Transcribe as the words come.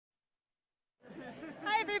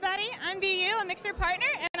I'm BU, a Mixer partner,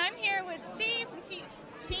 and I'm here with Steve from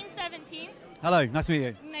Team17. Hello, nice to meet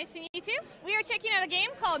you. Nice to meet you too. We are checking out a game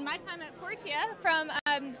called My Time at Portia from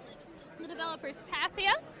the developers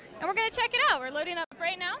Pathia, and we're going to check it out. We're loading up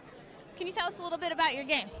right now. Can you tell us a little bit about your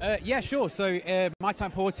game? Yeah, sure. So, My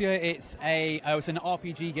Time Portia, it's an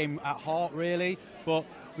RPG game at heart, really, but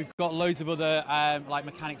we've got loads of other like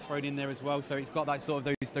mechanics thrown in there as well. So it's got that sort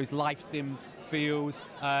of those life sim feels.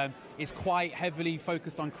 It's quite heavily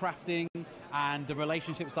focused on crafting and the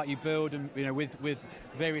relationships that you build, and with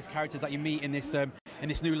various characters that you meet in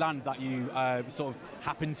this new land that you sort of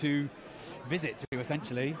happen to visit to,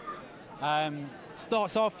 essentially.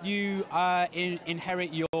 Starts off, you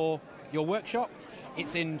inherit your workshop.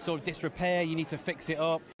 It's in sort of disrepair. You need to fix it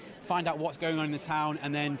up, find out what's going on in the town,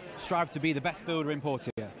 and then strive to be the best builder in Portia.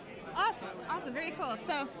 Awesome, very cool.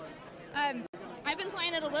 So, I've been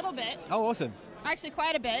playing it a little bit. Oh, awesome. Actually,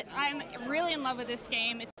 quite a bit. I'm really in love with this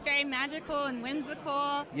game. It's very magical and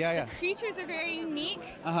whimsical. Yeah. The creatures are very unique.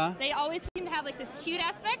 Uh-huh. They always seem to have like this cute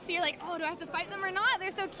aspect, so you're like, oh, do I have to fight them or not?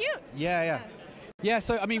 They're so cute. Yeah,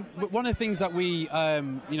 so I mean, one of the things that we,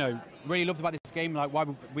 really loved about this game, like why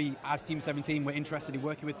we as Team17 were interested in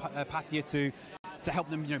working with Pathia to help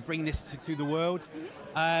them, bring this to the world.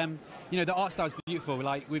 The art style is beautiful.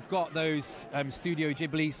 Like we've got those Studio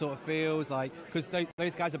Ghibli sort of feels, like because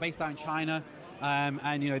those guys are based out in China, and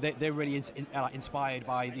they're really inspired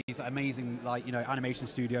by these amazing animation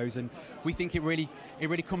studios, and we think it really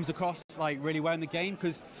comes across like really well in the game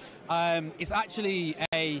because it's actually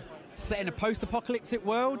set in a post-apocalyptic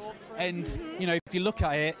world, and if you look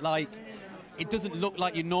at it, like it doesn't look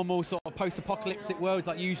like your normal sort of post-apocalyptic world.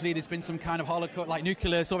 Like usually there's been some kind of holocaust, like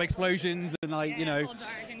nuclear sort of explosions, and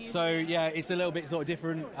so yeah, it's a little bit sort of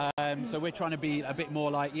different. So we're trying to be a bit more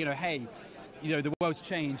like hey, the world's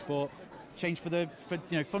changed, but changed for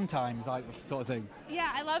fun times, like sort of thing. Yeah,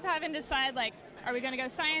 I love having to decide like, are we going to go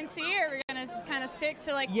science-y, or are we going to kind of stick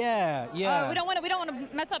to like? Yeah. We don't want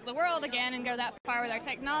to mess up the world again and go that far with our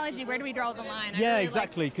technology. Where do we draw the line? Yeah, really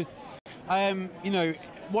exactly. Because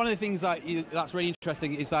one of the things that's really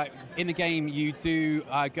interesting is that in the game you do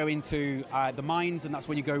go into the mines, and that's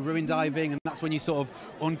when you go ruin diving, and that's when you sort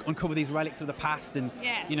of uncover these relics of the past, and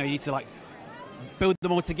you need to like build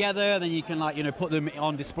them all together, then you can put them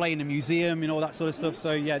on display in a museum and all that sort of stuff.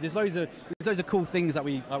 So yeah, there's loads of cool things that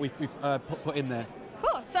we've put in there.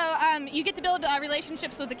 Cool. So you get to build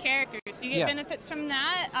relationships with the characters. You get benefits from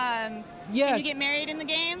that. Can you get married in the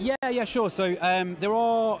game? Yeah, sure. So I'm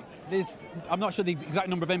not sure the exact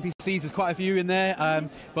number of NPCs. There's quite a few in there,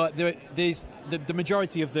 but there's the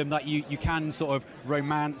majority of them that you can sort of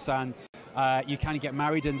romance, and you can get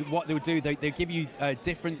married. And what they'll do, they give you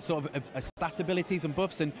different sort of stat abilities and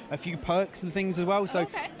buffs, and a few perks and things as well. So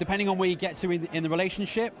depending on where you get to in the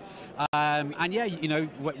relationship, and yeah,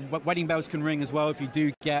 wedding bells can ring as well if you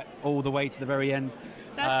do get all the way to the very end.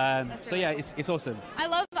 That's so yeah, it's awesome. I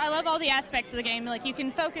love all the aspects of the game. Like you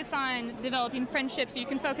can focus on developing friendships, or you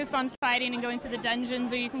can focus on fighting and going to the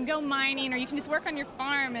dungeons, or you can go mining, or you can just work on your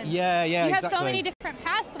farm. And you have so many different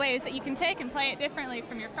pathways that you can take and play it differently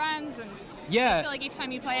from your friends. And I feel like each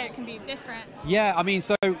time you play it can be different. Yeah, I mean,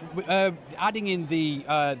 so adding in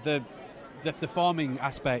the farming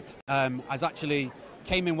aspect has actually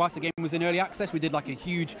came in whilst the game was in early access. We did like a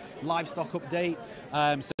huge livestock update,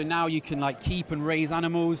 so now you can like keep and raise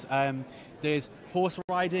animals. There's horse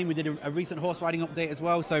riding. We did a recent horse riding update as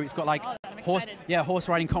well, so it's got like horse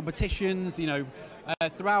riding competitions.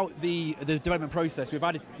 Throughout the development process, we've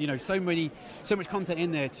added so much content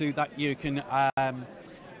in there to that you can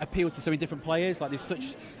appeal to so many different players. Like there's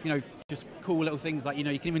such just cool little things, like you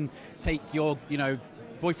can even take your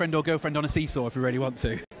boyfriend or girlfriend on a seesaw if you really want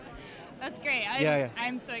to. That's great.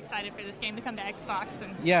 I'm so excited for this game to come to Xbox.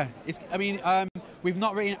 And yeah, we've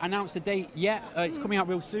not really announced a date yet. It's coming out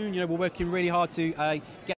real soon. We're working really hard to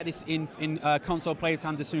get this in console players'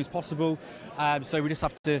 hands as soon as possible. So we just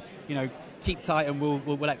have to keep tight, and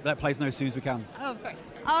we'll let players know as soon as we can. Oh, of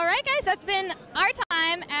course. All right, guys, that's been our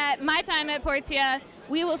time at My Time at Portia.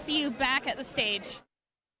 We will see you back at the stage.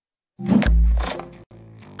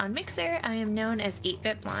 On Mixer, I am known as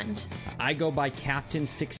 8-Bit Blonde. I go by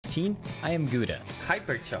Captain16. I am Gouda.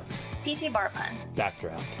 Hyperchunks. PT Barpun.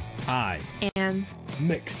 Backdraft. I am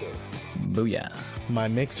Mixer. Booyah. My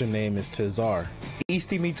Mixer name is Tazar.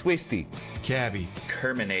 Easty meets Wisty. Cabby.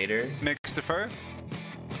 Terminator. Mixtifer.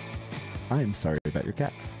 I'm sorry about your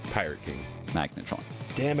cats. Pirate King. Magnetron.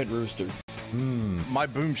 Damn it, Rooster. My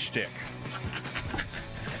boomstick.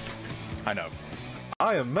 I know.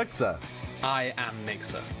 I am Mixer. I am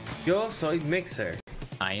Mixer. Yo soy Mixer.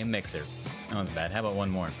 I am Mixer. That was bad. How about one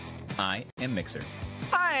more? I am Mixer.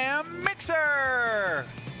 I am Mixer!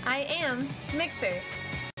 I am Mixer.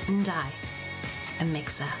 And I am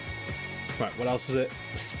Mixer. Right, what else was it?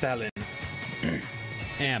 Spelling.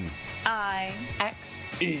 M. I. X.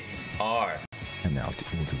 E. R. And now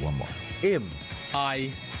we'll do one more. M.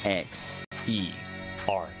 I. X. E.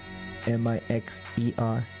 R.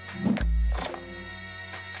 Mixer.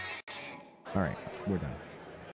 All right, we're done.